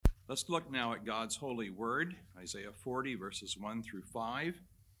Let's look now at God's holy word, Isaiah 40, verses 1 through 5.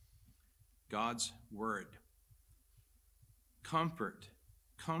 God's word. Comfort,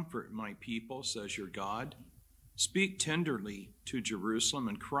 comfort my people, says your God. Speak tenderly to Jerusalem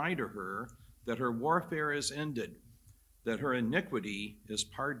and cry to her that her warfare is ended, that her iniquity is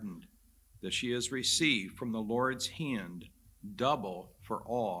pardoned, that she has received from the Lord's hand double for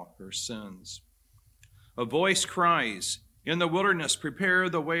all her sins. A voice cries, in the wilderness, prepare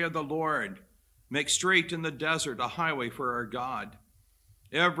the way of the Lord. Make straight in the desert a highway for our God.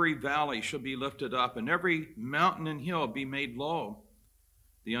 Every valley shall be lifted up, and every mountain and hill be made low.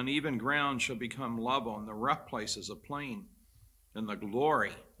 The uneven ground shall become level, and the rough places a plain. And the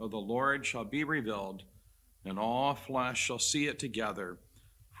glory of the Lord shall be revealed, and all flesh shall see it together,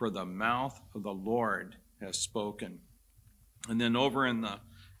 for the mouth of the Lord has spoken. And then over in the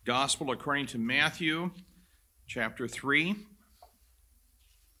Gospel according to Matthew, chapter 3,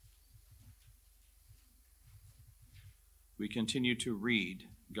 we continue to read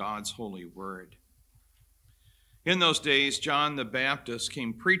God's holy word. In those days, John the Baptist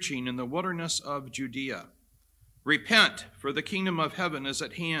came preaching in the wilderness of Judea. Repent, for the kingdom of heaven is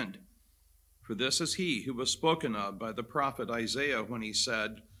at hand. For this is he who was spoken of by the prophet Isaiah when he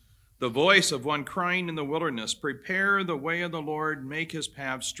said, the voice of one crying in the wilderness, prepare the way of the Lord, make his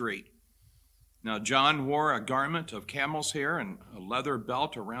path straight. Now John wore a garment of camel's hair and a leather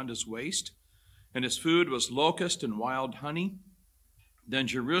belt around his waist, and his food was locust and wild honey. Then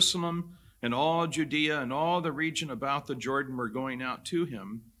Jerusalem and all Judea and all the region about the Jordan were going out to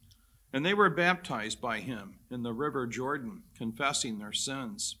him, and they were baptized by him in the river Jordan, confessing their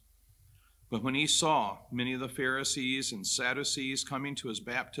sins. But when he saw many of the Pharisees and Sadducees coming to his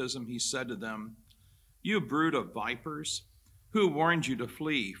baptism, he said to them, you brood of vipers, who warned you to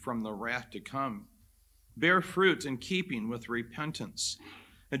flee from the wrath to come? Bear fruit in keeping with repentance.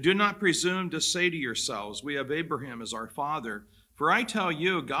 And do not presume to say to yourselves, we have Abraham as our father. For I tell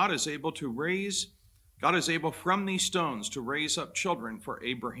you, God is able from these stones to raise up children for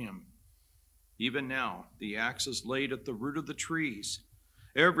Abraham. Even now, the axe is laid at the root of the trees.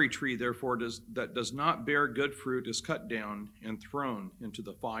 Every tree, therefore, that does not bear good fruit is cut down and thrown into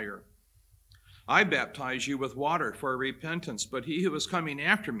the fire. I baptize you with water for repentance, but he who is coming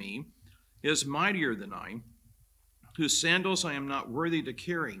after me is mightier than I, whose sandals I am not worthy to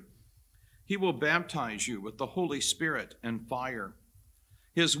carry. He will baptize you with the Holy Spirit and fire.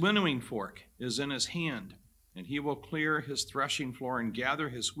 His winnowing fork is in his hand, and he will clear his threshing floor and gather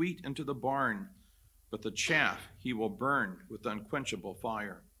his wheat into the barn, but the chaff he will burn with unquenchable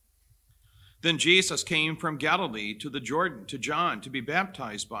fire. Then Jesus came from Galilee to the Jordan to John to be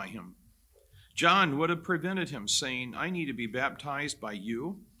baptized by him. John would have prevented him, saying, I need to be baptized by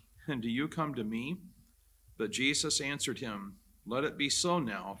you, and do you come to me? But Jesus answered him, let it be so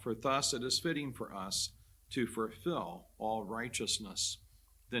now, for thus it is fitting for us to fulfill all righteousness.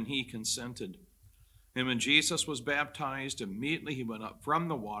 Then he consented. And when Jesus was baptized, immediately he went up from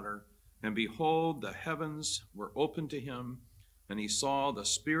the water, and behold, the heavens were opened to him, and he saw the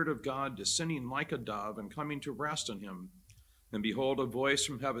Spirit of God descending like a dove and coming to rest on him. And behold, a voice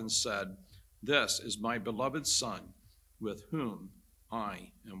from heaven said, this is my beloved Son, with whom I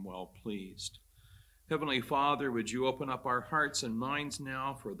am well pleased. Heavenly Father, would you open up our hearts and minds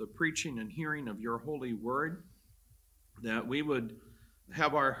now for the preaching and hearing of your holy word, that we would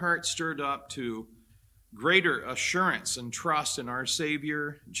have our hearts stirred up to greater assurance and trust in our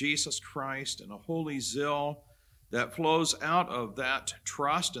Savior, Jesus Christ, and a holy zeal that flows out of that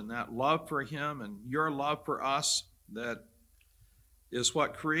trust and that love for him and your love for us that is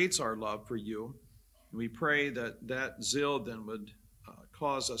what creates our love for you. We pray that that zeal then would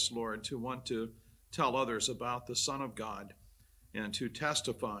cause us, Lord, to want to tell others about the Son of God and to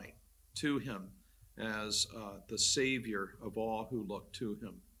testify to him as the Savior of all who look to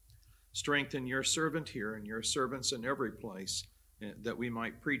him. Strengthen your servant here and your servants in every place, that we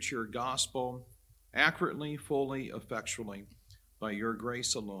might preach your gospel accurately, fully, effectually, by your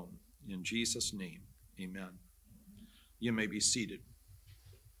grace alone. In Jesus' name, amen. You may be seated.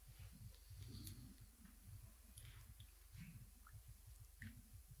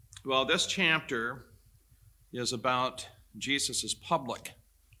 Well, this chapter is about Jesus' public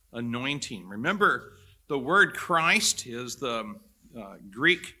anointing. Remember, the word Christ is the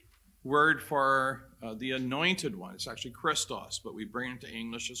Greek word for the anointed one. It's actually Christos, but we bring it to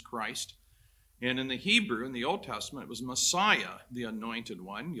English as Christ. And in the Hebrew, in the Old Testament, it was Messiah, the anointed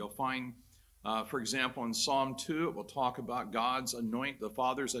one. You'll find, for example, in Psalm 2, it will talk about the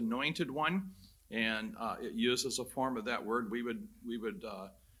Father's anointed one, and it uses a form of that word. We would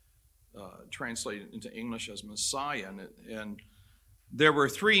translate it into English as Messiah. And There were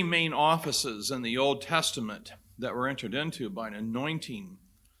three main offices in the Old Testament that were entered into by an anointing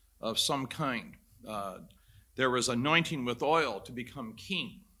of some kind. There was anointing with oil to become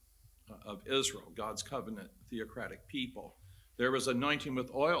king of Israel, God's covenant theocratic people. There was anointing with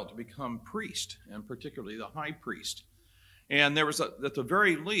oil to become priest, and particularly the high priest. And there was, at the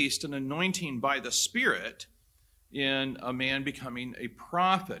very least, an anointing by the Spirit in a man becoming a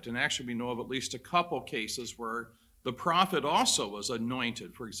prophet. And actually, we know of at least a couple cases where the prophet also was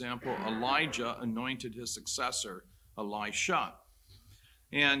anointed. For example, Elijah anointed his successor, Elisha.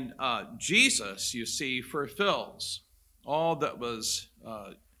 And Jesus, you see, fulfills all that was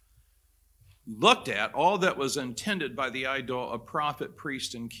looked at, all that was intended by the ideal of prophet,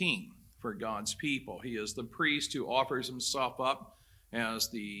 priest, and king for God's people. He is the priest who offers himself up as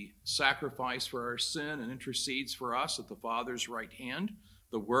the sacrifice for our sin and intercedes for us at the Father's right hand,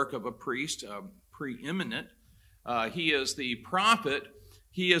 the work of a priest, preeminent. He is the prophet.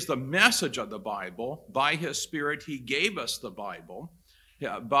 He is the message of the Bible. By his Spirit, he gave us the Bible.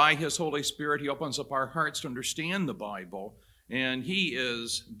 By his Holy Spirit, he opens up our hearts to understand the Bible. And he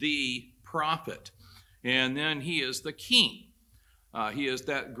is the prophet. And then he is the king. He is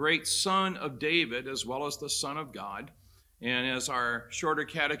that great son of David as well as the Son of God. And as our shorter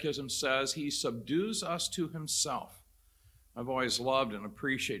catechism says, he subdues us to himself. I've always loved and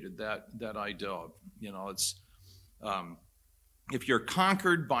appreciated that idea. You know, it's if you're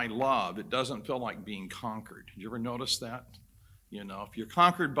conquered by love, it doesn't feel like being conquered. Did you ever notice that? You know, if you're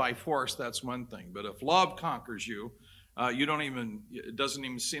conquered by force, that's one thing. But if love conquers you, it doesn't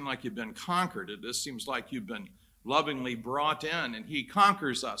even seem like you've been conquered. It just seems like you've been lovingly brought in, and he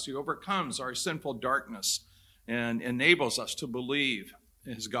conquers us. He overcomes our sinful darkness and enables us to believe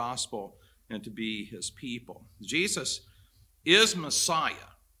his gospel and to be his people. Jesus is Messiah.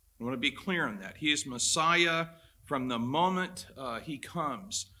 I want to be clear on that. He is Messiah from the moment he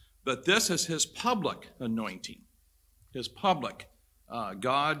comes. But this is his public anointing, his public,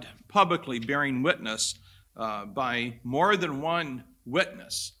 God publicly bearing witness by more than one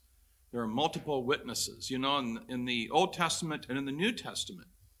witness. There are multiple witnesses. You know, in the Old Testament and in the New Testament,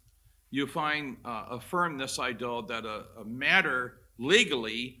 you find affirm this idea that a matter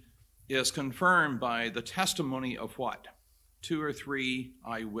legally is confirmed by the testimony of what? 2 or 3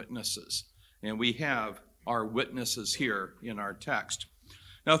 eyewitnesses. And we have our witnesses here in our text.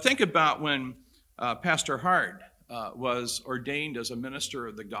 Now think about when Pastor Hard was ordained as a minister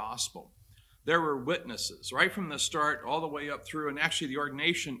of the gospel. There were witnesses right from the start all the way up through, and actually the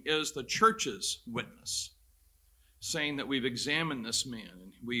ordination is the church's witness, saying that we've examined this man,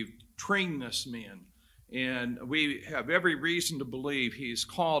 and we've trained this man, and we have every reason to believe he's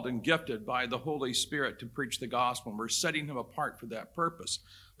called and gifted by the Holy Spirit to preach the gospel, and we're setting him apart for that purpose.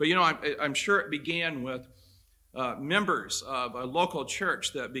 But you know, I'm sure it began with members of a local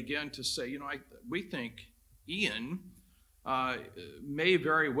church that began to say, you know, we think Ian may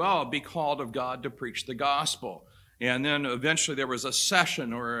very well be called of God to preach the gospel. And then eventually there was a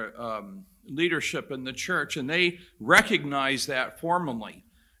session or leadership in the church, and they recognized that formally.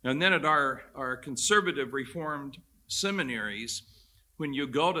 And then at our conservative Reformed seminaries, when you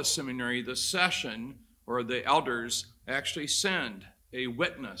go to seminary, the session or the elders actually send a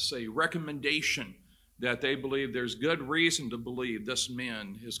witness, a recommendation that they believe there's good reason to believe this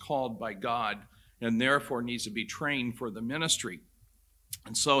man is called by God and therefore needs to be trained for the ministry.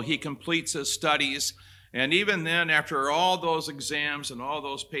 And so he completes his studies, and even then, after all those exams and all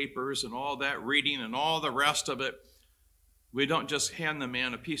those papers and all that reading and all the rest of it, we don't just hand the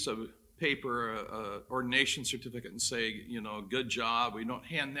man a piece of paper, an ordination certificate, and say, you know, good job. We don't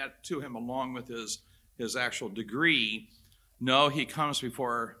hand that to him along with his actual degree. No, he comes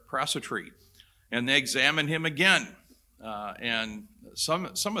before presbytery, and they examine him again. And some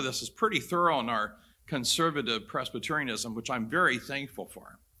of this is pretty thorough in our conservative Presbyterianism, which I'm very thankful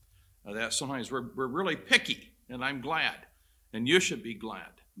for. That sometimes we're really picky, and I'm glad. And you should be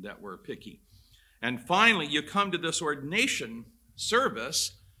glad that we're picky. And finally, you come to this ordination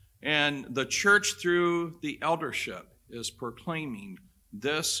service, and the church through the eldership is proclaiming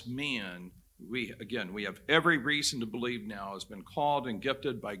this man, we have every reason to believe now has been called and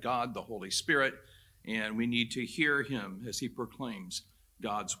gifted by God, the Holy Spirit, and we need to hear him as he proclaims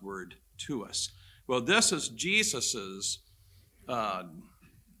God's word to us. Well, this is Jesus's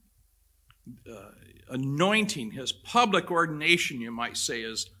anointing, his public ordination, you might say,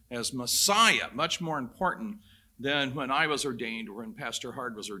 as Messiah, much more important than when I was ordained or when Pastor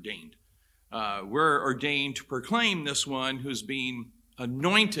Hard was ordained. We're ordained to proclaim this one who's being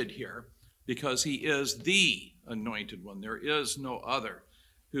anointed here because he is the anointed one. There is no other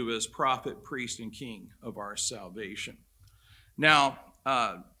who is prophet, priest, and king of our salvation. Now,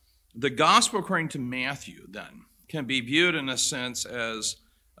 the gospel according to Matthew, then, can be viewed in a sense as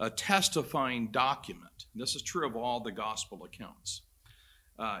a testifying document. This is true of all the gospel accounts.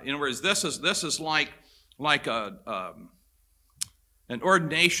 In other words, this is like an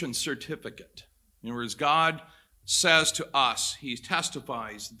ordination certificate. In other words, God says to us, he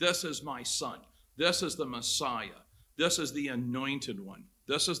testifies, this is my son, this is the Messiah, this is the anointed one,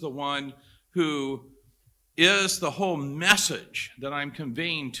 this is the one who is the whole message that I'm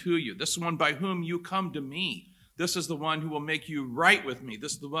conveying to you. This is the one by whom you come to me. This is the one who will make you right with me.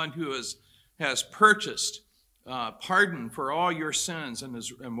 This is the one who has purchased pardon for all your sins and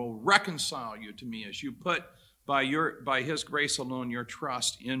will reconcile you to me as you put by his grace alone your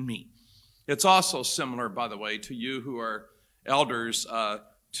trust in me. It's also similar, by the way, to you who are elders,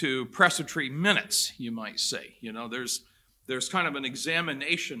 to presbytery minutes, you might say. You know, there's kind of an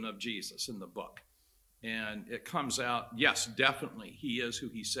examination of Jesus in the book. And it comes out, yes, definitely, he is who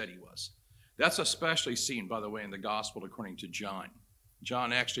he said he was. That's especially seen, by the way, in the gospel according to John.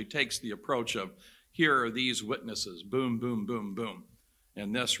 John actually takes the approach of, here are these witnesses, boom, boom, boom, boom.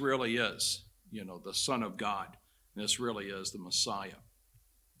 And this really is, the Son of God. This really is the Messiah.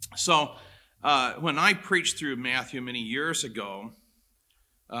 So when I preached through Matthew many years ago,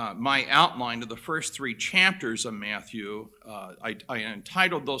 my outline of the first 3 chapters of Matthew, I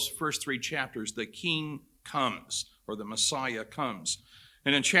entitled those first 3 chapters, The King Comes, or The Messiah Comes.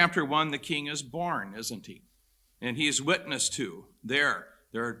 And in chapter 1, the king is born, isn't he? And he is witnessed to there.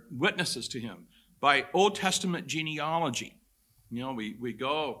 There are witnesses to him by Old Testament genealogy.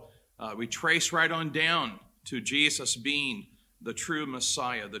 We trace right on down to Jesus being the true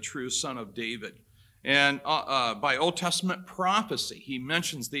Messiah, the true Son of David. And by Old Testament prophecy, he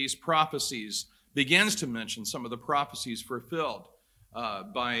mentions these prophecies, begins to mention some of the prophecies fulfilled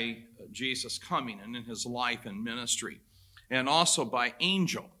by Jesus coming and in his life and ministry. And also by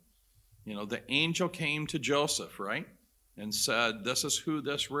angel. The angel came to Joseph, right? And said, this is who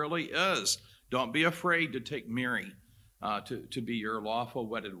this really is. Don't be afraid to take Mary to be your lawful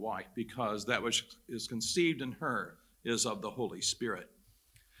wedded wife, because that which is conceived in her is of the Holy Spirit.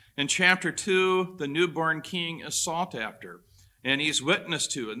 In chapter 2, the newborn king is sought after, and he's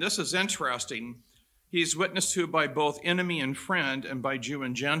witnessed to. And this is interesting. He's witnessed to by both enemy and friend and by Jew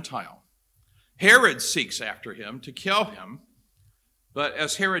and Gentile. Herod seeks after him to kill him. But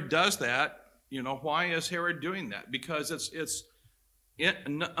as Herod does that, why is Herod doing that? Because it's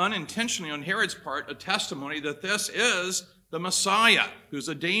unintentionally on Herod's part a testimony that this is the Messiah who's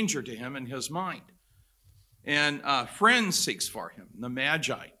a danger to him in his mind. And friends seeks for him. The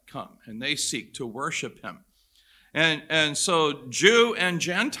Magi come and they seek to worship him. And so Jew and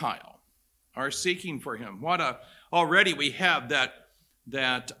Gentile are seeking for him. Already we have that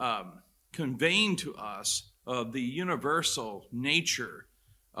conveying to us of the universal nature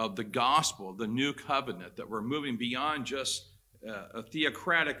of the gospel, the new covenant, that we're moving beyond just a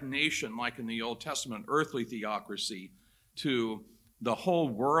theocratic nation like in the Old Testament, earthly theocracy, to the whole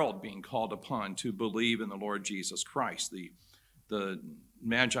world being called upon to believe in the Lord Jesus Christ. The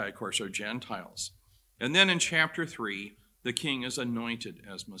Magi, of course, are Gentiles. And then in chapter 3, the king is anointed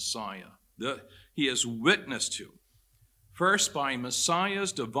as Messiah. He is witnessed to, first by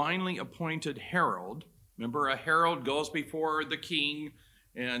Messiah's divinely appointed herald. Remember, a herald goes before the king,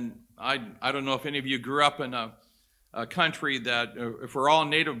 and I don't know if any of you grew up in a country that, if we're all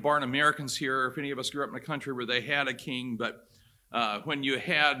native-born Americans here, if any of us grew up in a country where they had a king, but when you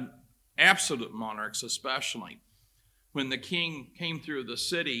had absolute monarchs especially, when the king came through the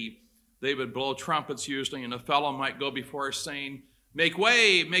city, they would blow trumpets usually, and a fellow might go before saying, make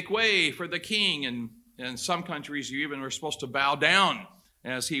way for the king. And in some countries, you even were supposed to bow down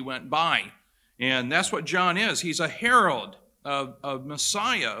as he went by. And that's what John is. He's a herald of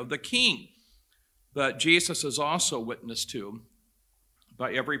Messiah, of the king. But Jesus is also witnessed to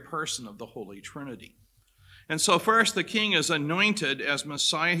by every person of the Holy Trinity. And so first, the king is anointed as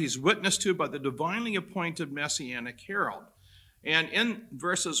Messiah. He's witnessed to by the divinely appointed messianic herald. And in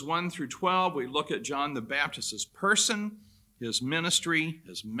verses 1 through 12, we look at John the Baptist's person, his ministry,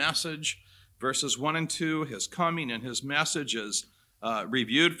 his message. Verses 1 and 2, his coming and his message is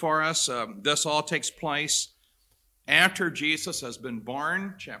reviewed for us. This all takes place after Jesus has been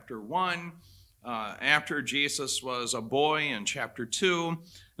born, chapter 1, after Jesus was a boy in chapter 2.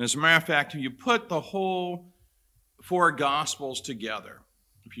 And as a matter of fact, if you put the whole 4 Gospels together,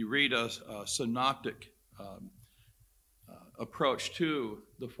 if you read a synoptic approach to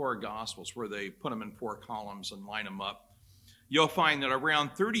the 4 Gospels, where they put them in 4 columns and line them up, you'll find that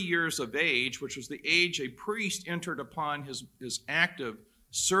around 30 years of age, which was the age a priest entered upon his active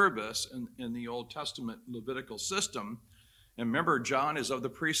service in the Old Testament Levitical system, And remember, John is of the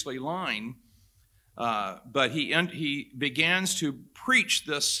priestly line, but he begins to preach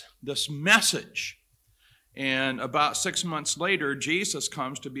this message. And about 6 months later, Jesus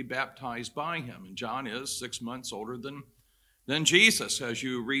comes to be baptized by him. And John is 6 months older than Jesus. As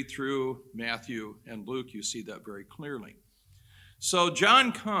you read through Matthew and Luke, you see that very clearly. So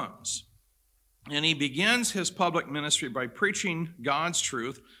John comes, and he begins his public ministry by preaching God's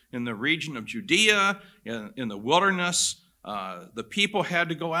truth in the region of Judea, in the wilderness. The people had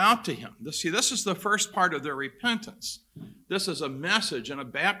to go out to him. This is the first part of their repentance. This is a message and a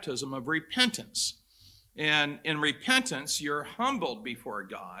baptism of repentance. And in repentance, you're humbled before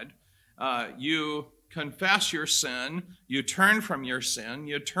God. You confess your sin. You turn from your sin.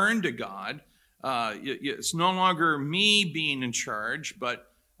 You turn to God. It's no longer me being in charge, but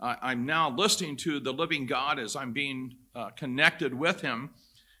I'm now listening to the living God as I'm being connected with him.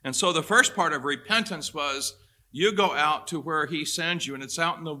 And so the first part of repentance was you go out to where he sends you, and it's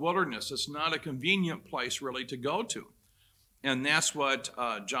out in the wilderness. It's not a convenient place really to go to. And that's what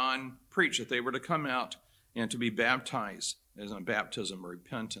John preached, that they were to come out and to be baptized as a baptism of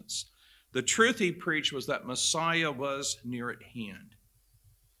repentance. The truth he preached was that Messiah was near at hand.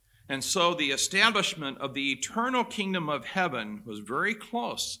 And so the establishment of the eternal kingdom of heaven was very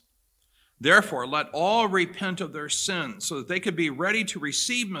close. Therefore, let all repent of their sins so that they could be ready to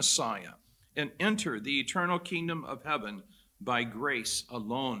receive Messiah and enter the eternal kingdom of heaven by grace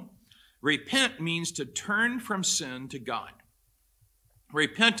alone. Repent means to turn from sin to God.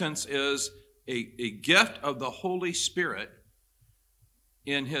 Repentance is a gift of the Holy Spirit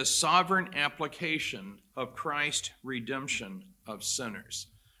in his sovereign application of Christ's redemption of sinners.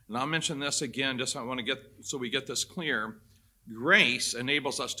 And I'll mention this again, so we get this clear. Grace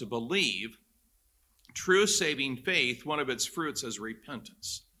enables us to believe. True saving faith, one of its fruits is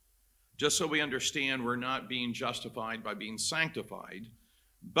repentance. Just so we understand, we're not being justified by being sanctified,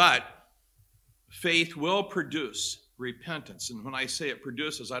 but faith will produce repentance. And when I say it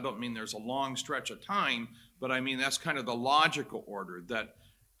produces, I don't mean there's a long stretch of time, but I mean that's kind of the logical order that,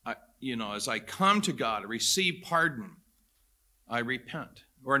 as I come to God, I receive pardon, I repent.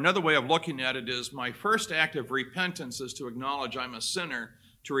 Or another way of looking at it is my first act of repentance is to acknowledge I'm a sinner,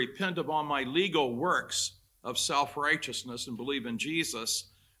 to repent of all my legal works of self-righteousness and believe in Jesus.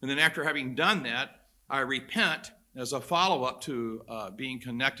 And then after having done that, I repent as a follow-up to being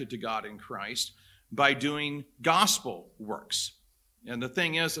connected to God in Christ by doing gospel works. And the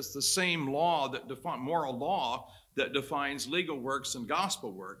thing is, it's the same law moral law that defines legal works and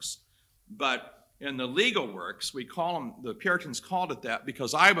gospel works. But in the legal works, the Puritans called it that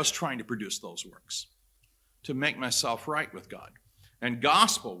because I was trying to produce those works to make myself right with God. And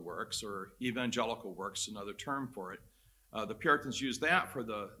gospel works, or evangelical works, another term for it, the Puritans used that for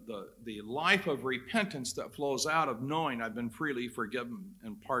the life of repentance that flows out of knowing I've been freely forgiven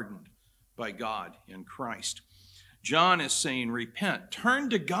and pardoned by God in Christ. John is saying, repent, turn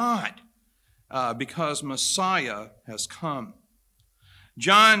to God, because Messiah has come.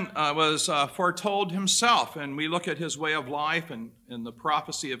 John was foretold himself, and we look at his way of life and the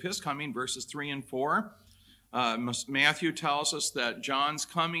prophecy of his coming, verses 3 and 4. Matthew tells us that John's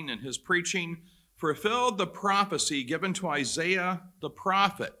coming and his preaching fulfilled the prophecy given to Isaiah the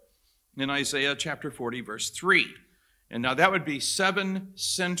prophet in Isaiah chapter 40, verse 3. And now that would be 7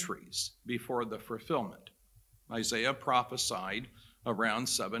 centuries before the fulfillment. Isaiah prophesied around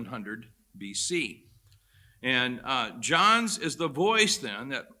 700 BC. And John's is the voice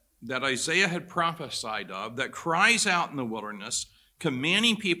then that Isaiah had prophesied of, that cries out in the wilderness,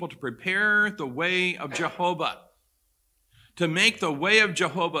 commanding people to prepare the way of Jehovah, to make the way of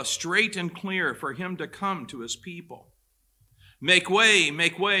Jehovah straight and clear for him to come to his people. Make way,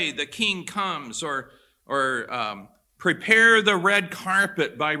 the king comes, or prepare the red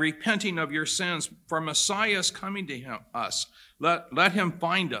carpet by repenting of your sins, for Messiah is coming to us. Let him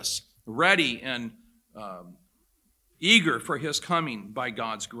find us ready and eager for his coming by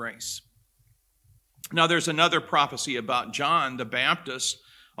God's grace. Now there's another prophecy about John the Baptist,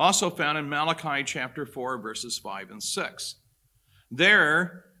 also found in Malachi chapter 4, verses 5 and 6.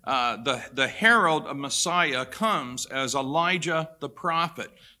 There, the herald of Messiah comes as Elijah the prophet,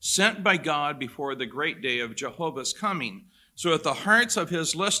 sent by God before the great day of Jehovah's coming, so that the hearts of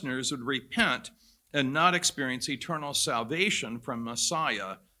his listeners would repent and not experience eternal salvation from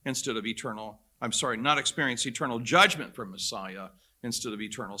Messiah instead of not experience eternal judgment from Messiah instead of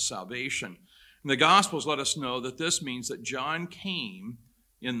eternal salvation. And the Gospels let us know that this means that John came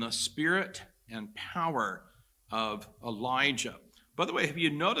in the spirit and power of Elijah. By the way, have you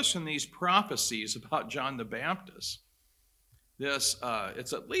noticed in these prophecies about John the Baptist, it's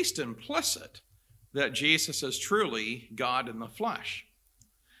at least implicit that Jesus is truly God in the flesh.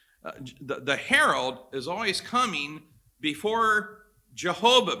 The herald is always coming before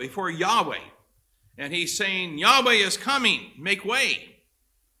Jehovah, before Yahweh. And he's saying, Yahweh is coming, make way.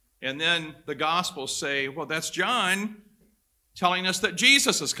 And then the Gospels say, well, that's John telling us that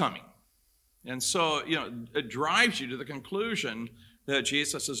Jesus is coming. And so, it drives you to the conclusion that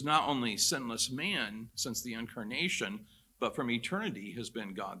Jesus is not only sinless man since the incarnation, but from eternity has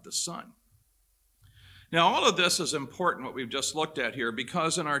been God the Son. Now, all of this is important, what we've just looked at here,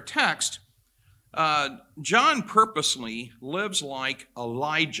 because in our text, John purposely lives like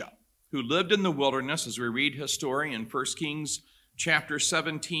Elijah, who lived in the wilderness, as we read his story in 1 Kings chapter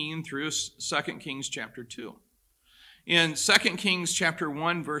 17 through 2 Kings chapter 2. In 2 Kings chapter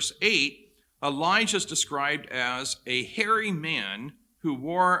 1, verse 8, Elijah is described as a hairy man who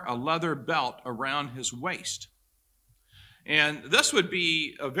wore a leather belt around his waist. And this would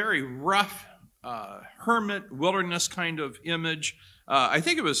be a very rough hermit wilderness kind of image. I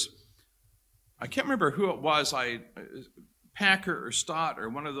think it was, I can't remember who it was, Packer or Stott or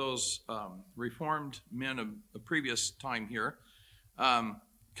one of those Reformed men of the previous time here,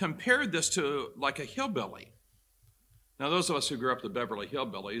 compared this to like a hillbilly. Now, those of us who grew up the Beverly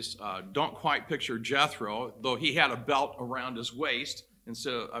Hillbillies don't quite picture Jethro, though he had a belt around his waist. And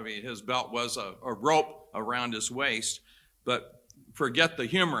so, his belt was a rope around his waist. But forget the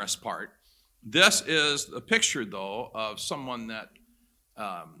humorous part. This is a picture, though, of someone that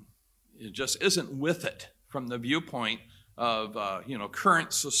just isn't with it from the viewpoint of,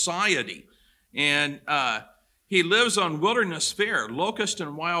 current society. And he lives on wilderness fare, locust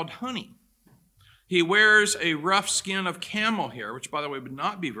and wild honey. He wears a rough skin of camel hair, which, by the way, would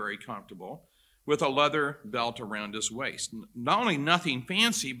not be very comfortable, with a leather belt around his waist. Not only nothing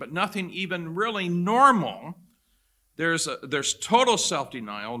fancy, but nothing even really normal. There's total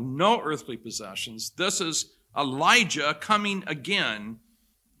self-denial, no earthly possessions. This is Elijah coming again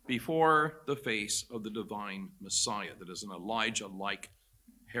before the face of the divine Messiah. That is an Elijah-like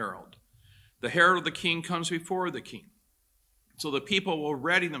herald. The herald of the king comes before the king. So the people will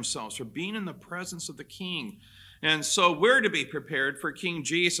ready themselves for being in the presence of the king. And so we're to be prepared for King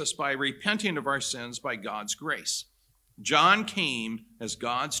Jesus by repenting of our sins by God's grace. John came as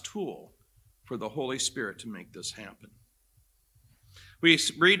God's tool for the Holy Spirit to make this happen. We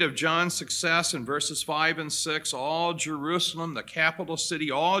read of John's success in verses 5 and 6. All Jerusalem, the capital city,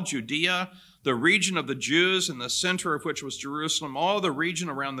 all Judea, the region of the Jews, in the center of which was Jerusalem, all the region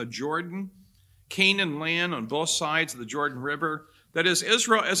around the Jordan, Canaan land on both sides of the Jordan River. That is,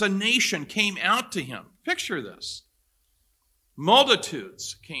 Israel as a nation came out to him. Picture this.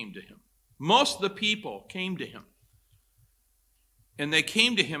 Multitudes came to him. Most of the people came to him. And they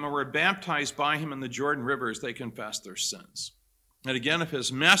came to him and were baptized by him in the Jordan River as they confessed their sins. And again, if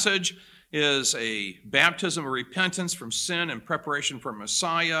his message is a baptism of repentance from sin and preparation for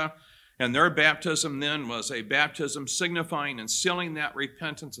Messiah, and their baptism then was a baptism signifying and sealing that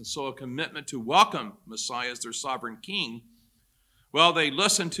repentance, and so a commitment to welcome Messiah as their sovereign king, well, they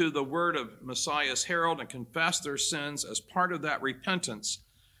listened to the word of Messiah's herald and confessed their sins as part of that repentance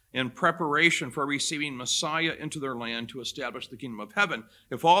in preparation for receiving Messiah into their land to establish the kingdom of heaven.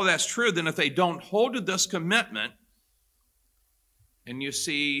 If all that's true, then if they don't hold to this commitment, and you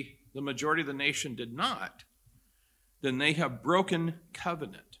see the majority of the nation did not, then they have broken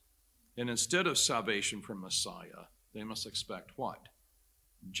covenant. And instead of salvation from Messiah, they must expect what?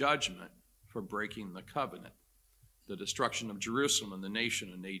 Judgment for breaking the covenant. The destruction of Jerusalem and the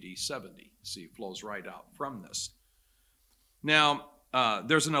nation in AD 70. See, it flows right out from this. Now,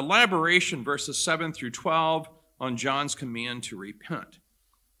 there's an elaboration, verses 7 through 12, on John's command to repent.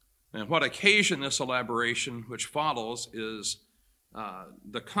 And what occasioned this elaboration, which follows, is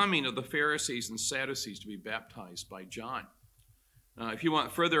the coming of the Pharisees and Sadducees to be baptized by John. If you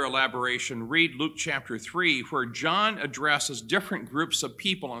want further elaboration, read Luke chapter 3, where John addresses different groups of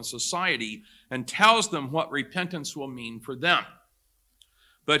people in society and tells them what repentance will mean for them.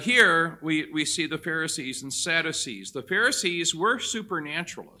 But here we see the Pharisees and Sadducees. The Pharisees were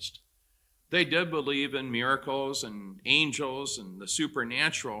supernaturalists. They did believe in miracles and angels and the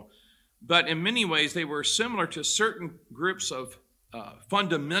supernatural, but in many ways they were similar to certain groups of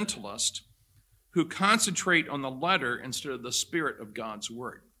fundamentalists who concentrate on the letter instead of the spirit of God's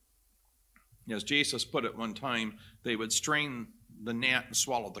word. As Jesus put it one time, they would strain the gnat and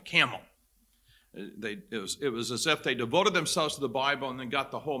swallow the camel. It was as if they devoted themselves to the Bible and then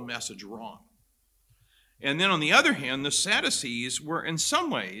got the whole message wrong. And then on the other hand, the Sadducees were in some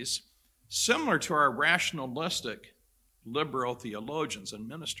ways similar to our rationalistic liberal theologians and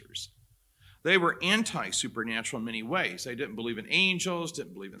ministers. They were anti-supernatural in many ways. They didn't believe in angels,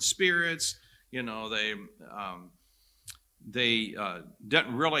 didn't believe in spirits, They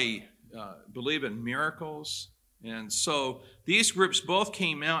didn't really believe in miracles. And so these groups both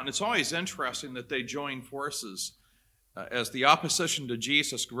came out, and it's always interesting that they join forces. As the opposition to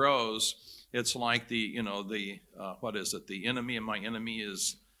Jesus grows, it's like what is it? The enemy of my enemy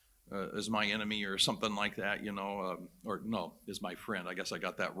is my enemy, or something like that, or no, is my friend. I guess I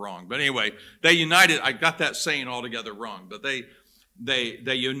got that wrong. But anyway, they united. I got that saying altogether wrong. But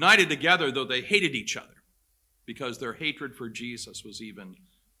they united together, though they hated each other, because their hatred for Jesus was even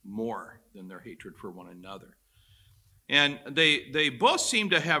more than their hatred for one another. And they both seem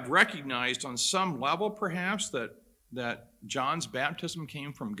to have recognized on some level, perhaps, that John's baptism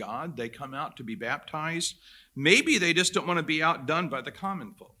came from God. They come out to be baptized. Maybe they just don't want to be outdone by the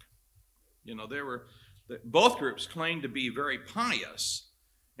common folk. Both groups claimed to be very pious.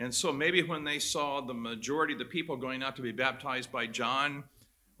 And so maybe when they saw the majority of the people going out to be baptized by John,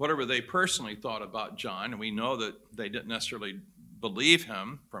 whatever they personally thought about John, and we know that they didn't necessarily believe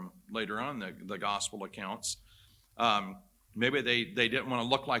him from later on the gospel accounts, maybe they didn't want to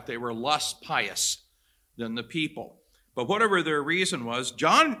look like they were less pious than the people. But whatever their reason was,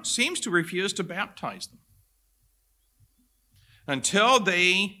 John seems to refuse to baptize them until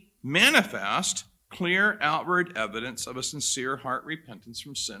they manifest clear outward evidence of a sincere heart repentance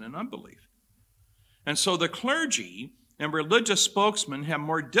from sin and unbelief. And so the clergy and religious spokesmen have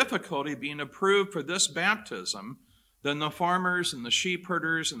more difficulty being approved for this baptism than the farmers and the sheep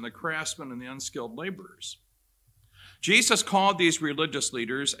herders and the craftsmen and the unskilled laborers. Jesus called these religious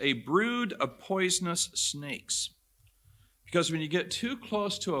leaders a brood of poisonous snakes, because when you get too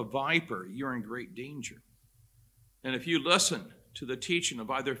close to a viper, you're in great danger. And if you listen to the teaching of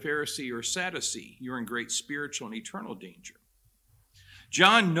either Pharisee or Sadducee, you're in great spiritual and eternal danger.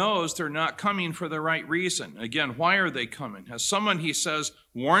 John knows they're not coming for the right reason. Again, why are they coming? Has someone, he says,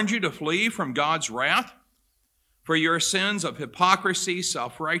 warned you to flee from God's wrath for your sins of hypocrisy,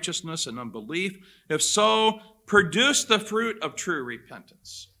 self-righteousness, and unbelief? If so, produce the fruit of true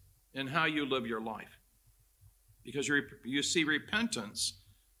repentance in how you live your life. Because you see, repentance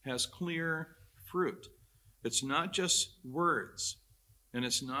has clear fruit. It's not just words, and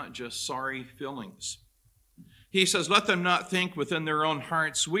it's not just sorry feelings. He says, let them not think within their own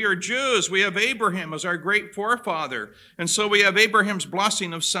hearts, we are Jews, we have Abraham as our great forefather, and so we have Abraham's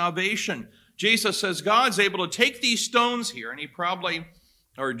blessing of salvation. Jesus says, God's able to take these stones here,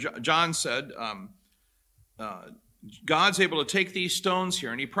 and John said, God's able to take these stones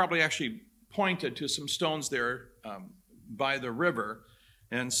here, and he probably actually pointed to some stones there by the river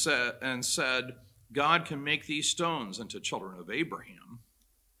and said, God can make these stones into children of Abraham.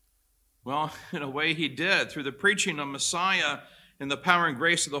 Well, in a way he did. Through the preaching of Messiah and the power and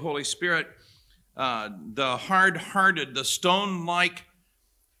grace of the Holy Spirit, the hard-hearted, the stone-like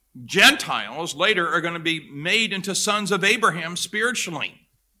Gentiles later are going to be made into sons of Abraham spiritually.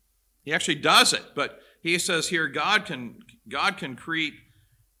 He actually does it, but he says here God can create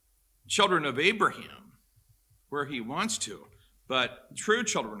children of Abraham where he wants to, but true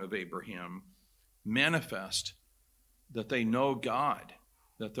children of Abraham manifest that they know God,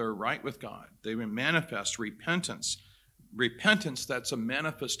 that they're right with God. They manifest repentance. Repentance that's a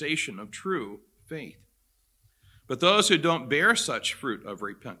manifestation of true faith. But those who don't bear such fruit of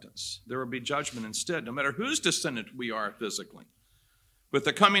repentance, there will be judgment instead, no matter whose descendant we are physically. With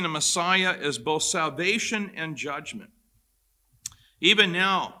the coming of Messiah is both salvation and judgment. Even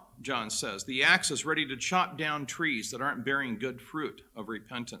now, John says, the axe is ready to chop down trees that aren't bearing good fruit of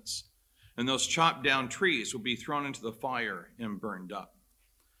repentance. And those chopped down trees will be thrown into the fire and burned up.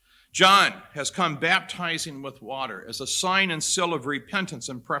 John has come baptizing with water as a sign and seal of repentance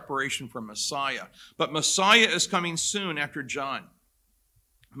in preparation for Messiah. But Messiah is coming soon after John.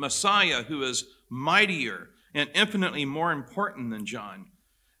 Messiah who is mightier and infinitely more important than John.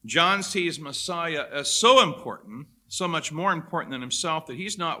 John sees Messiah as so important, so much more important than himself, that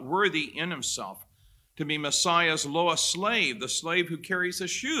he's not worthy in himself to be Messiah's lowest slave, the slave who carries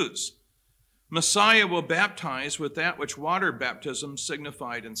his shoes. Messiah will baptize with that which water baptism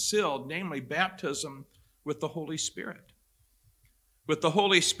signified and sealed, namely baptism with the Holy Spirit. With the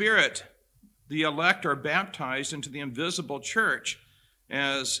Holy Spirit, the elect are baptized into the invisible church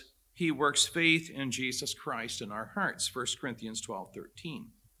as he works faith in Jesus Christ in our hearts, 1 Corinthians 12:13.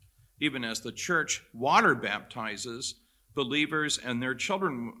 Even as the church water baptizes believers and their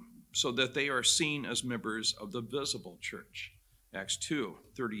children so that they are seen as members of the visible church. Acts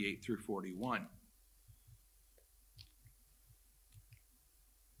 2:38 through 41.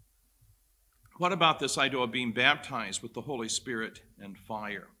 What about this idea of being baptized with the Holy Spirit and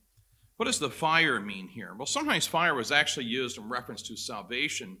fire? What does the fire mean here? Well, sometimes fire was actually used in reference to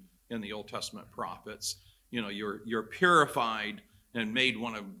salvation in the Old Testament prophets. You're purified and made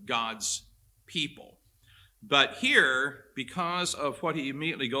one of God's people. But here, because of what he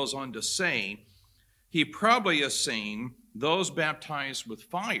immediately goes on to say, he probably is saying those baptized with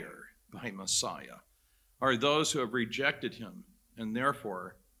fire by Messiah are those who have rejected him, and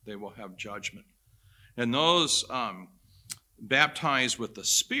therefore they will have judgment. And those baptized with the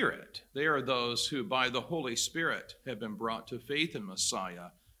Spirit, they are those who by the Holy Spirit have been brought to faith in Messiah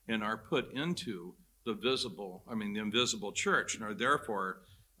and are put into the invisible church, and are therefore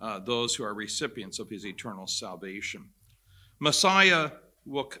those who are recipients of his eternal salvation. Messiah,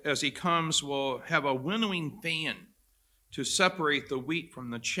 as he comes, will have a winnowing fan to separate the wheat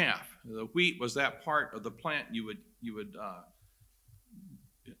from the chaff. The wheat was that part of the plant you would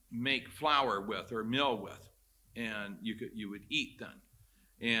make flour with or meal with, and you would eat then.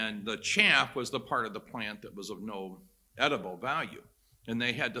 And the chaff was the part of the plant that was of no edible value. And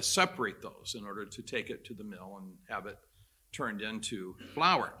they had to separate those in order to take it to the mill and have it turned into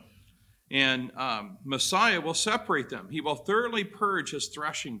flour. And Messiah will separate them. He will thoroughly purge his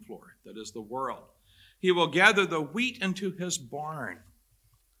threshing floor, that is the world. He will gather the wheat into his barn.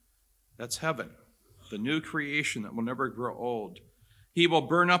 That's heaven, the new creation that will never grow old. He will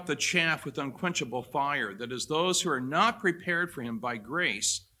burn up the chaff with unquenchable fire, that is, those who are not prepared for him by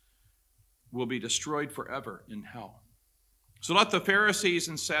grace will be destroyed forever in hell. So let the Pharisees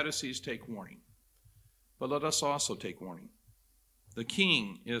and Sadducees take warning, but let us also take warning. The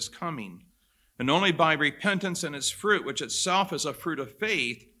King is coming, and only by repentance and its fruit, which itself is a fruit of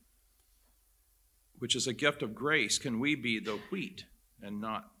faith, which is a gift of grace, can we be the wheat and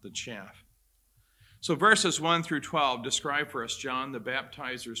not the chaff. So verses 1 through 12 describe for us John the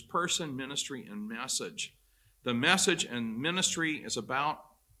Baptizer's person, ministry, and message. The message and ministry is about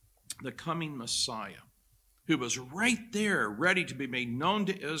the coming Messiah, who was right there, ready to be made known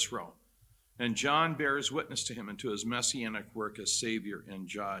to Israel. And John bears witness to him and to his messianic work as Savior and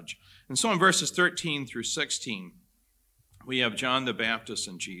Judge. And so in verses 13 through 16, we have John the Baptist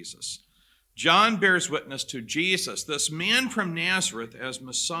and Jesus. John bears witness to Jesus, this man from Nazareth, as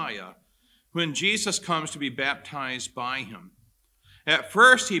Messiah, when Jesus comes to be baptized by him. At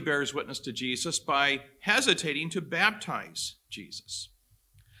first, he bears witness to Jesus by hesitating to baptize Jesus.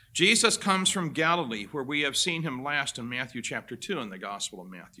 Jesus comes from Galilee, where we have seen him last in Matthew chapter 2 in the Gospel of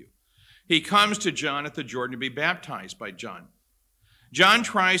Matthew. He comes to John at the Jordan to be baptized by John. John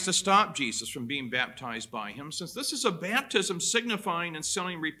tries to stop Jesus from being baptized by him, since this is a baptism signifying and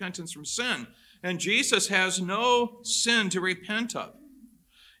sealing repentance from sin, and Jesus has no sin to repent of.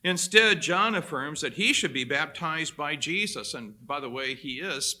 Instead, John affirms that he should be baptized by Jesus, and by the way, he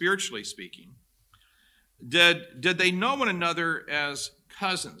is, spiritually speaking. Did they know one another as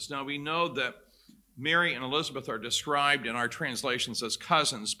cousins? Now, we know that Mary and Elizabeth are described in our translations as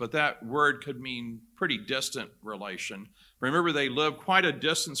cousins, but that word could mean pretty distant relation. Remember, they lived quite a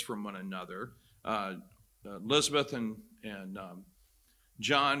distance from one another. Elizabeth and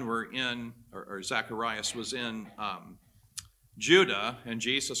John were in, or Zacharias was in Judah, and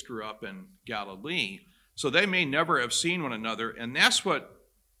Jesus grew up in Galilee. So they may never have seen one another, and that's what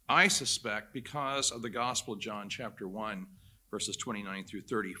I suspect because of the Gospel of John chapter 1, verses 29 through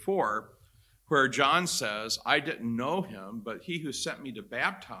 34, where John says, I didn't know him, but he who sent me to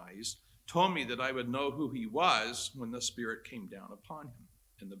baptize told me that I would know who he was when the Spirit came down upon him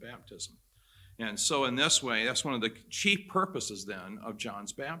in the baptism. And so in this way, that's one of the chief purposes then of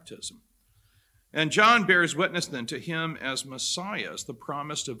John's baptism. And John bears witness then to him as Messiah, as the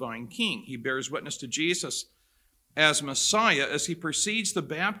promised divine King. He bears witness to Jesus as Messiah as he proceeds to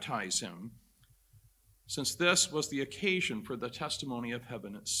baptize him, since this was the occasion for the testimony of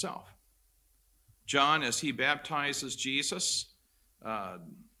heaven itself. John, as he baptizes Jesus,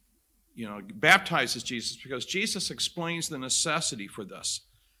 baptizes Jesus because Jesus explains the necessity for this.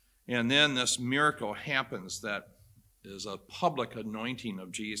 And then this miracle happens that is a public anointing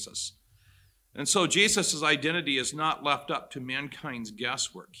of Jesus. And so Jesus' identity is not left up to mankind's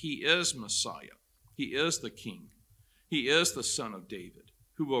guesswork. He is Messiah. He is the King. He is the Son of David,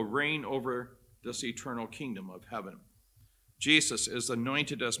 who will reign over this eternal kingdom of heaven. Jesus is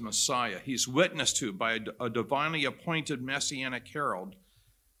anointed as Messiah. He's witnessed to by a divinely appointed messianic herald,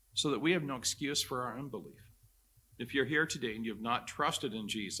 so that we have no excuse for our unbelief. If you're here today and you have not trusted in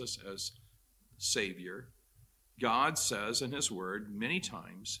Jesus as Savior, God says in his word many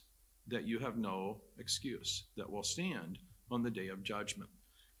times that you have no excuse that will stand on the day of judgment.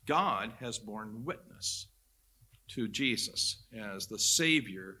 God has borne witness to Jesus as the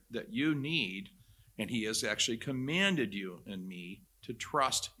Savior that you need, and he has actually commanded you and me to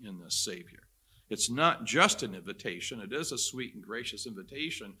trust in this Savior. It's not just an invitation. It is a sweet and gracious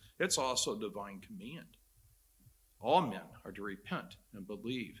invitation. It's also a divine command. All men are to repent and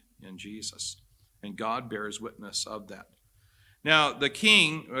believe in Jesus, and God bears witness of that. Now, the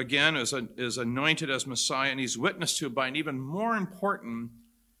king, again, is anointed as Messiah, and he's witnessed to by an even more important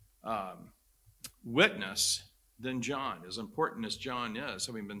witness than John. As important as John is,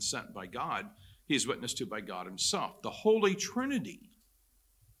 having been sent by God, he's witnessed to by God himself. The Holy Trinity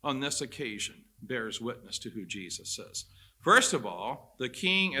on this occasion bears witness to who Jesus is. First of all, the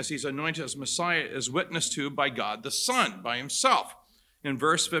king, as he's anointed as Messiah, is witnessed to by God the Son, by himself. In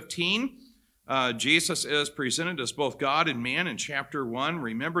verse 15, Jesus is presented as both God and man in chapter 1.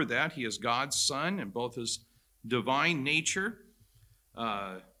 Remember that. He is God's Son in both his divine nature.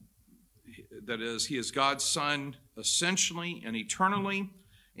 That is, he is God's Son essentially and eternally,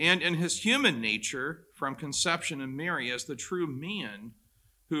 and in his human nature from conception in Mary as the true man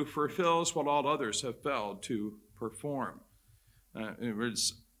who fulfills what all others have failed to perform.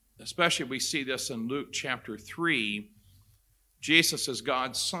 Especially we see this in Luke chapter 3. Jesus is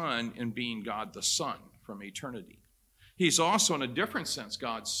God's Son in being God the Son from eternity. He's also, in a different sense,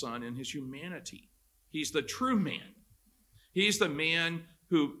 God's Son in his humanity. He's the true man. He's the man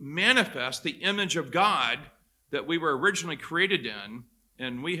who manifests the image of God that we were originally created in,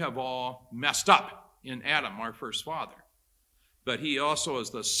 and we have all messed up in Adam, our first father. But he also is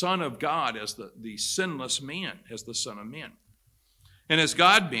the Son of God as the sinless man, as the Son of Man. And as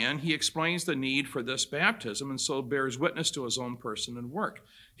God-man, he explains the need for this baptism and so bears witness to his own person and work.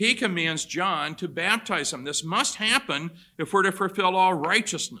 He commands John to baptize him. This must happen if we're to fulfill all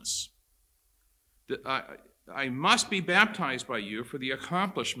righteousness. I must be baptized by you for the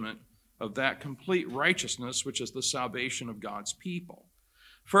accomplishment of that complete righteousness, which is the salvation of God's people.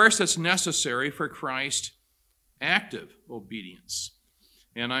 First, it's necessary for Christ's active obedience.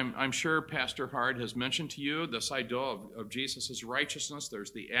 And I'm sure Pastor Hard has mentioned to you this idea of Jesus' righteousness.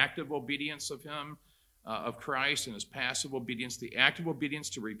 There's the active obedience of him, of Christ, and his passive obedience. The active obedience,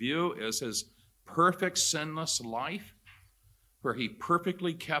 to review, is his perfect sinless life, where he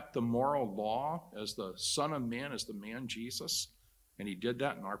perfectly kept the moral law as the Son of Man, as the man Jesus. And he did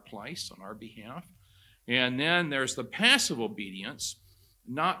that in our place, on our behalf. And then there's the passive obedience,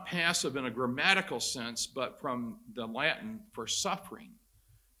 not passive in a grammatical sense, but from the Latin for suffering.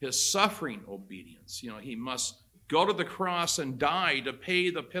 His suffering obedience. He must go to the cross and die to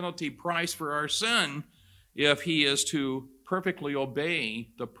pay the penalty price for our sin if he is to perfectly obey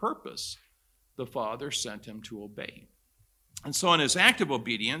the purpose the Father sent him to obey. And so in his active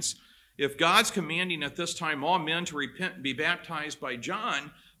obedience, if God's commanding at this time all men to repent and be baptized by John,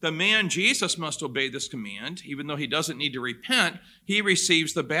 the man Jesus must obey this command. Even though he doesn't need to repent, he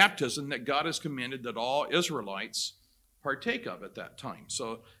receives the baptism that God has commanded that all Israelites partake of at that time.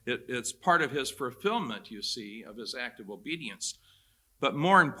 So it's part of his fulfillment, you see, of his active obedience. But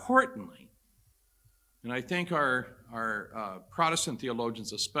more importantly, and I think our Protestant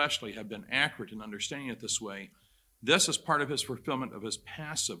theologians especially have been accurate in understanding it this way, this is part of his fulfillment of his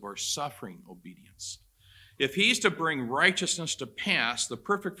passive or suffering obedience. If he's to bring righteousness to pass, the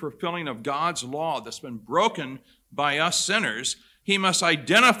perfect fulfilling of God's law that's been broken by us sinners, he must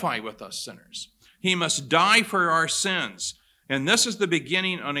identify with us sinners. He must die for our sins. And this is the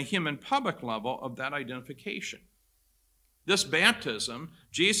beginning on a human public level of that identification. This baptism,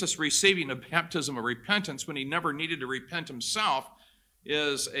 Jesus receiving a baptism of repentance when he never needed to repent himself,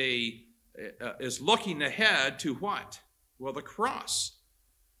 is looking ahead to what? Well, the cross,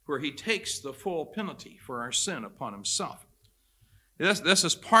 where he takes the full penalty for our sin upon himself. This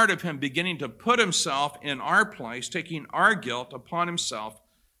is part of him beginning to put himself in our place, taking our guilt upon himself,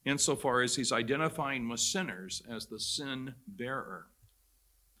 insofar as he's identifying with sinners as the sin bearer.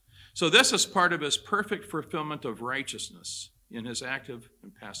 So this is part of his perfect fulfillment of righteousness in his active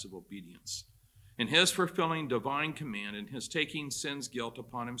and passive obedience, in his fulfilling divine command, in his taking sin's guilt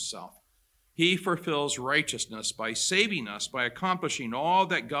upon himself. He fulfills righteousness by saving us, by accomplishing all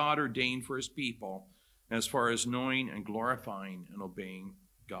that God ordained for his people as far as knowing and glorifying and obeying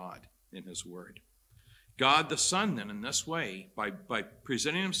God in his word. God the Son, then, in this way, by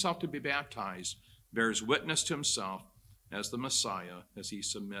presenting himself to be baptized, bears witness to himself as the Messiah as he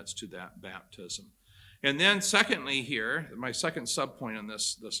submits to that baptism. And then secondly here, my second subpoint on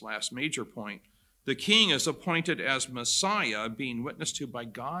this last major point, the king is appointed as Messiah, being witnessed to by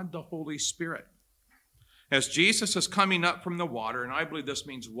God the Holy Spirit. As Jesus is coming up from the water, and I believe this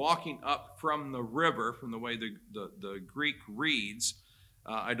means walking up from the river, from the way the Greek reads,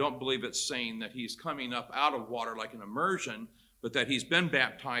 I don't believe it's saying that he's coming up out of water like an immersion, but that he's been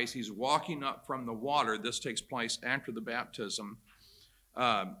baptized, he's walking up from the water. This takes place after the baptism.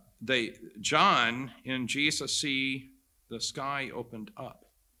 John and Jesus see the sky opened up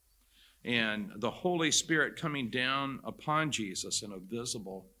and the Holy Spirit coming down upon Jesus in a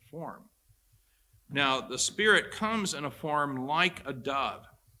visible form. Now, the Spirit comes in a form like a dove.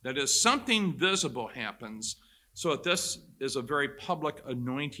 That is, something visible happens, so that this is a very public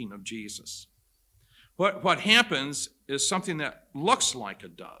anointing of Jesus. What happens is something that looks like a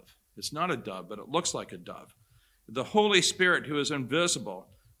dove. It's not a dove, but it looks like a dove. The Holy Spirit, who is invisible,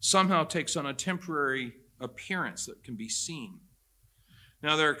 somehow takes on a temporary appearance that can be seen.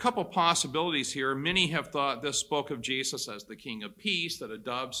 Now, there are a couple possibilities here. Many have thought this spoke of Jesus as the King of Peace, that a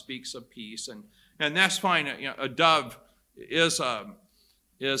dove speaks of peace, and that's fine. You know, a dove is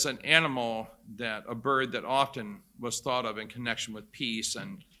an animal, a bird that often was thought of in connection with peace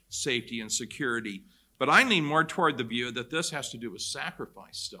and safety and security. But I lean more toward the view that this has to do with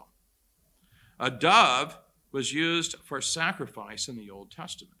sacrifice still. A dove was used for sacrifice in the Old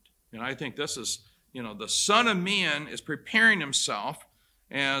Testament. And I think this is, the Son of Man is preparing himself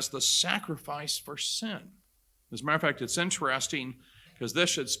as the sacrifice for sin. As a matter of fact, it's interesting because this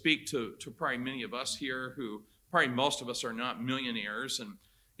should speak to probably many of us here who, probably most of us are not millionaires. And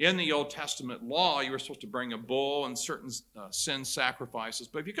in the Old Testament law, you were supposed to bring a bull and certain sin sacrifices.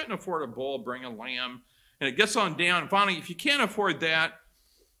 But if you couldn't afford a bull, bring a lamb. And it gets on down. And finally, if you can't afford that,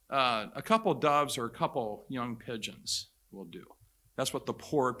 a couple doves or a couple young pigeons will do. That's what the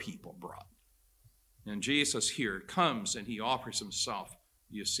poor people brought. And Jesus here comes and he offers himself,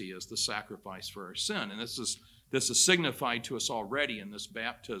 you see, as the sacrifice for our sin. And this is signified to us already in this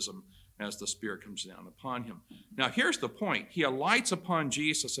baptism as the Spirit comes down upon him. Now, here's the point. He alights upon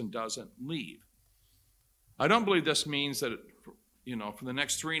Jesus and doesn't leave. I don't believe this means that, for the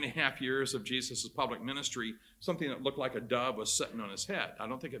next 3.5 years of Jesus' public ministry, something that looked like a dove was sitting on his head. I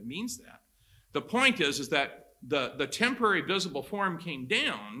don't think it means that. The point is that the temporary visible form came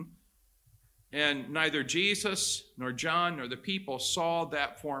down, and neither Jesus nor John nor the people saw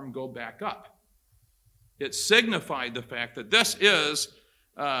that form go back up. It signified the fact that this is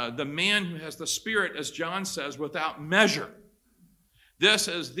the man who has the Spirit, as John says, without measure. This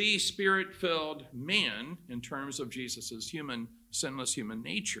is the Spirit-filled man in terms of Jesus' sinless human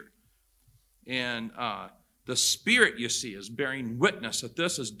nature. And the Spirit, you see, is bearing witness that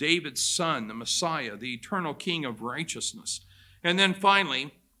this is David's son, the Messiah, the eternal King of righteousness. And then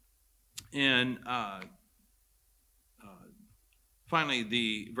finally,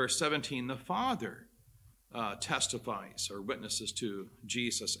 the verse 17, the Father testifies or witnesses to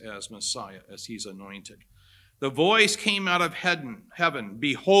Jesus as Messiah, as he's anointed. The voice came out of heaven,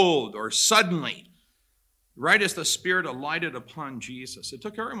 behold, or suddenly, right as the Spirit alighted upon Jesus. It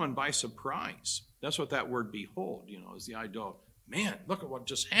took everyone by surprise. That's what that word behold, is the idea of, man, look at what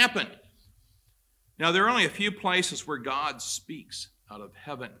just happened. Now, there are only a few places where God speaks out of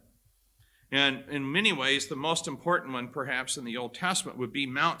heaven. And in many ways, the most important one, perhaps, in the Old Testament would be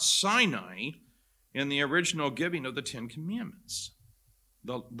Mount Sinai in the original giving of the Ten Commandments.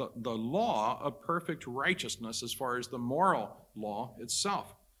 The law of perfect righteousness as far as the moral law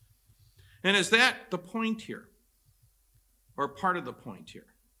itself. And is that the point here? Or part of the point here?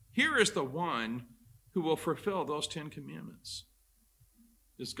 Here is the one who will fulfill those 10 commandments.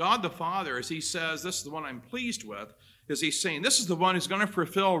 Is God the Father, as he says, this is the one I'm pleased with, is he saying, this is the one who's going to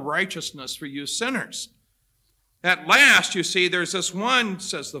fulfill righteousness for you sinners. At last, you see, there's this one,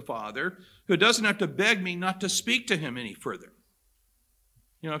 says the Father, who doesn't have to beg me not to speak to him any further.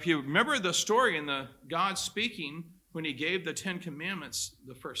 If you remember the story in the God speaking when he gave the 10 commandments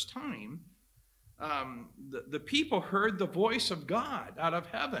the first time, the people heard the voice of God out of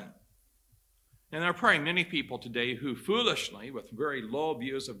heaven. And there are probably many people today who foolishly, with very low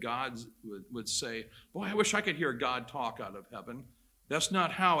views of God, would say, boy, I wish I could hear God talk out of heaven. That's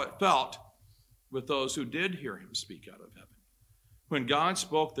not how it felt with those who did hear him speak out of heaven. When God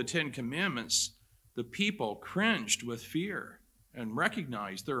spoke the 10 commandments, the people cringed with fear and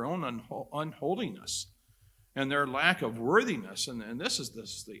recognized their own unholiness and their lack of worthiness. And this is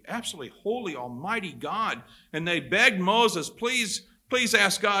the absolutely holy, almighty God. And they begged Moses, please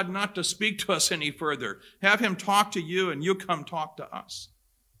ask God not to speak to us any further. Have him talk to you and you come talk to us.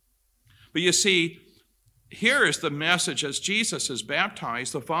 But you see, here is the message as Jesus is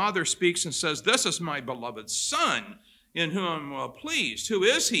baptized. The Father speaks and says, this is my beloved Son in whom I'm well pleased. Who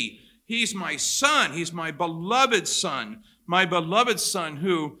is he? He's my Son. He's my beloved Son. My beloved Son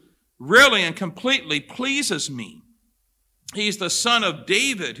who really and completely pleases me. He's the Son of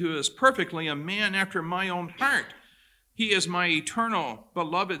David who is perfectly a man after my own heart. He is my eternal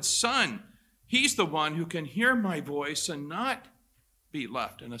beloved Son. He's the one who can hear my voice and not be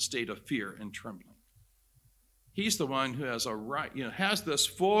left in a state of fear and trembling. He's the one who has a right, has this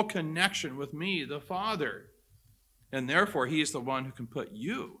full connection with me, the Father. And therefore, he is the one who can put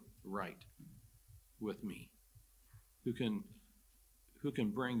you right with me, who can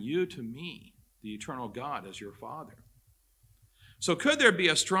bring you to me, the eternal God, as your Father. So could there be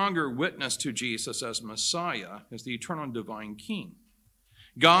a stronger witness to Jesus as Messiah, as the eternal and divine King?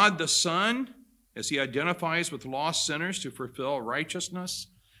 God the Son, as he identifies with lost sinners to fulfill righteousness.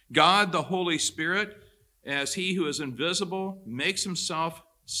 God the Holy Spirit, as he who is invisible makes himself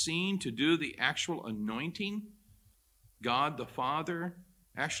seen to do the actual anointing. God the Father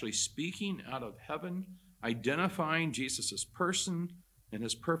actually speaking out of heaven, identifying Jesus' person and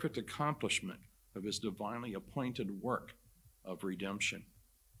his perfect accomplishment of his divinely appointed work of redemption.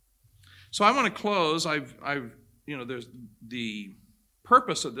 So I want to close. There's the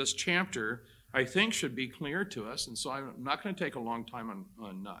purpose of this chapter, I think, should be clear to us, and so I'm not going to take a long time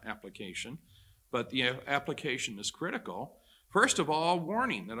on application, but the application is critical. First of all,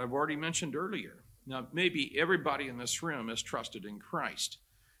 warning that I've already mentioned earlier. Now, maybe everybody in this room is trusted in Christ,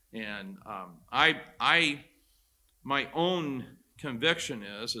 and my own conviction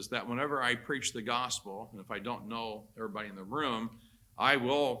is that whenever I preach the gospel, and if I don't know everybody in the room, I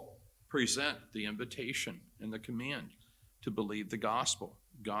will present the invitation and the command to believe the gospel,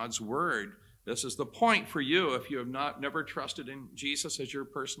 God's word. This is the point for you. If you have never trusted in Jesus as your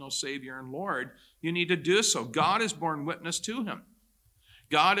personal Savior and Lord, you need to do so. God has borne witness to him.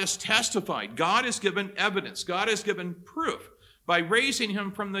 God has testified. God has given evidence. God has given proof by raising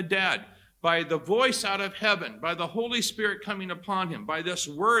him from the dead, by the voice out of heaven, by the Holy Spirit coming upon him, by this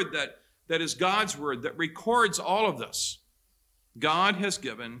word that is God's word that records all of this. God has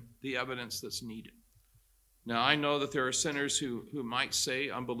given the evidence that's needed. Now, I know that there are sinners who might say,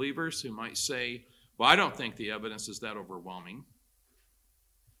 unbelievers, who might say, well, I don't think the evidence is that overwhelming.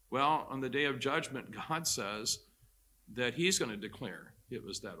 Well, on the day of judgment, God says that he's going to declare it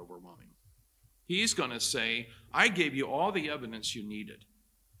was that overwhelming. He's going to say, I gave you all the evidence you needed.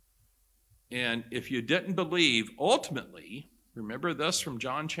 And if you didn't believe, ultimately, remember this from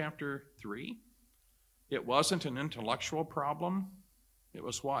John chapter 3? It wasn't an intellectual problem. It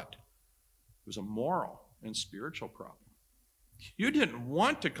was what? It was a moral and spiritual problem. You didn't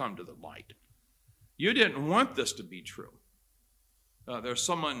want to come to the light. You didn't want this to be true. There's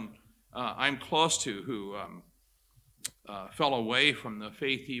someone I'm close to who fell away from the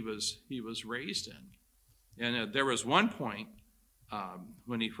faith he was raised in. And there was one point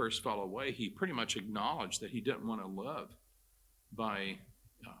when he first fell away, he pretty much acknowledged that he didn't want to live by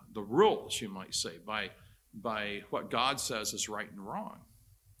the rules, you might say, by what God says is right and wrong.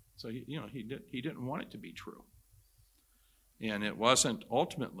 So he didn't want it to be true. And it wasn't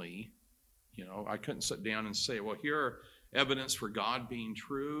ultimately, I couldn't sit down and say, well, here are evidence for God being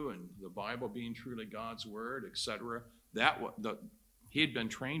true and the Bible being truly God's word, etc. He had been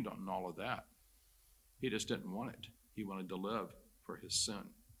trained on all of that. He just didn't want it. He wanted to live for his sin.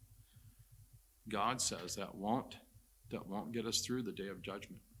 God says that won't get us through the day of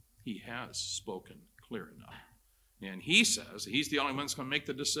judgment. He has spoken clear enough. And he says he's the only one that's going to make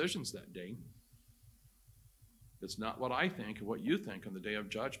the decisions that day. It's not what I think or what you think on the day of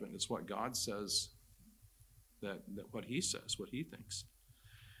judgment. It's what God says, that what he says, what he thinks.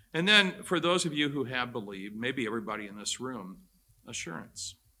 And then for those of you who have believed, maybe everybody in this room,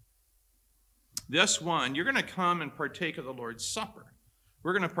 assurance. This one, you're going to come and partake of the Lord's Supper.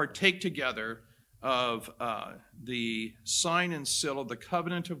 We're going to partake together of the sign and seal of the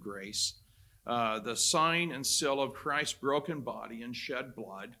covenant of grace, the sign and seal of Christ's broken body and shed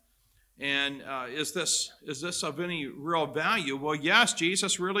blood. And is this of any real value? Well, yes,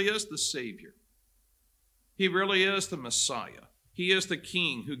 Jesus really is the Savior. He really is the Messiah. He is the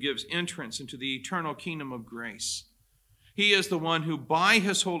King who gives entrance into the eternal kingdom of grace. He is the one who, by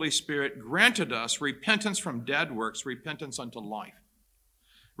his Holy Spirit, granted us repentance from dead works, repentance unto life.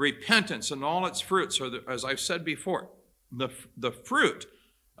 Repentance and all its fruits are, as I've said before, the fruit,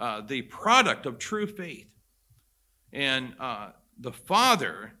 the product of true faith. And the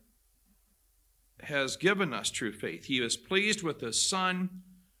Father has given us true faith. He is pleased with his Son,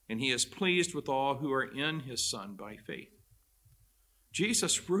 and he is pleased with all who are in his Son by faith.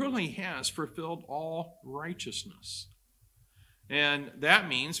 Jesus really has fulfilled all righteousness. And that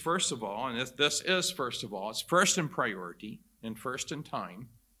means, first of all, and this is first of all, it's first in priority and first in time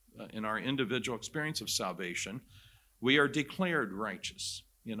in our individual experience of salvation, we are declared righteous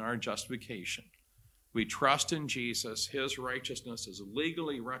in our justification. We trust in Jesus. His righteousness is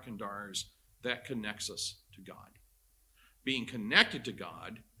legally reckoned ours. That connects us to God. Being connected to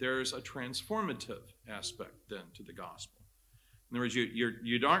God, there's a transformative aspect then to the gospel. In other words,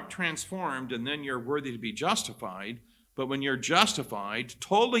 you aren't transformed and then you're worthy to be justified. But when you're justified,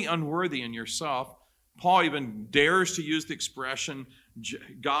 totally unworthy in yourself, Paul even dares to use the expression,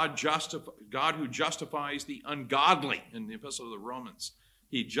 God who justifies the ungodly in the Epistle to the Romans.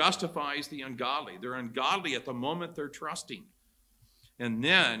 He justifies the ungodly. They're ungodly at the moment they're trusting. And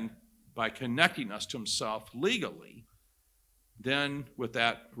then, by connecting us to himself legally, then with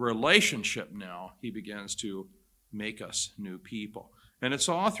that relationship now, he begins to make us new people. And it's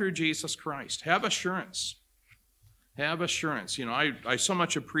all through Jesus Christ. Have assurance. Have assurance. I so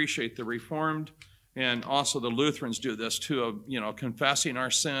much appreciate the Reformed and also the Lutherans do this too, of, confessing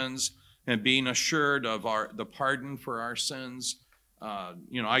our sins and being assured of the pardon for our sins.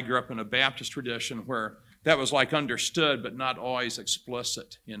 I grew up in a Baptist tradition where that was like understood, but not always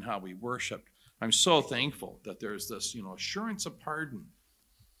explicit in how we worshiped. I'm so thankful that there's this, assurance of pardon,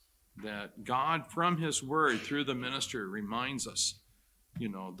 that God from his word through the minister reminds us,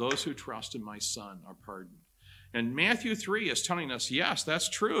 those who trust in my Son are pardoned. And Matthew 3 is telling us, yes, that's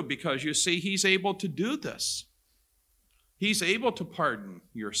true, because you see, he's able to do this. He's able to pardon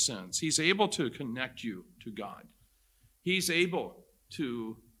your sins. He's able to connect you to God. He's able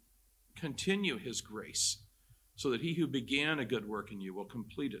to continue his grace so that he who began a good work in you will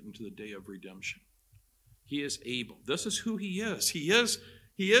complete it into the day of redemption. He is able. This is who he is. He is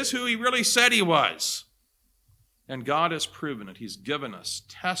who he really said he was. And God has proven it. He's given us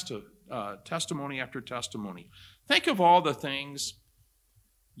testimony after testimony. Think of all the things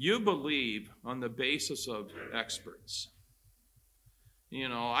you believe on the basis of experts.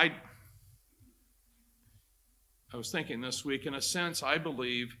 I was thinking this week, in a sense, I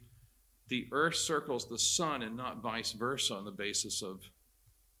believe the earth circles the sun and not vice versa on the basis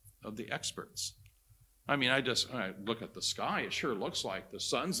of the experts. I look at the sky, it sure looks like the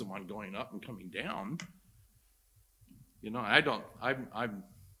sun's the one going up and coming down.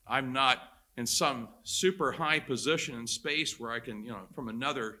 I'm not in some super high position in space where I can, from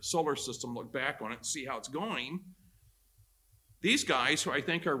another solar system look back on it and see how it's going. These guys, who I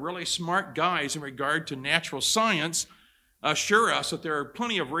think are really smart guys in regard to natural science, assure us that there are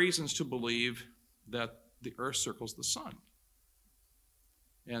plenty of reasons to believe that the earth circles the sun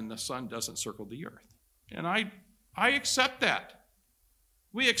and the sun doesn't circle the earth. And I accept that.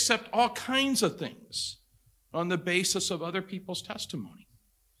 We accept all kinds of things on the basis of other people's testimony.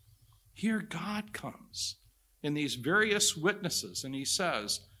 Here God comes in these various witnesses, and he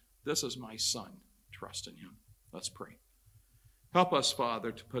says, this is my Son. Trust in him. Let's pray. Help us,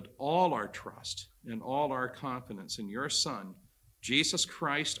 Father, to put all our trust and all our confidence in your Son, Jesus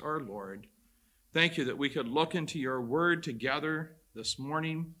Christ our Lord. Thank you that we could look into your word together this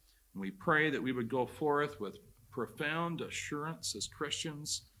morning, and we pray that we would go forth with profound assurance as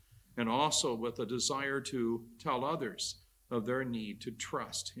Christians, and also with a desire to tell others of their need to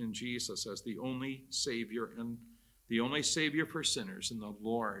trust in Jesus as the only Savior and the only Savior for sinners and the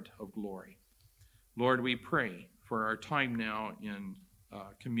Lord of glory. Lord, we pray for our time now in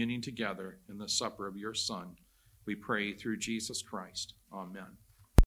communing together in the supper of your Son. We pray through Jesus Christ. Amen.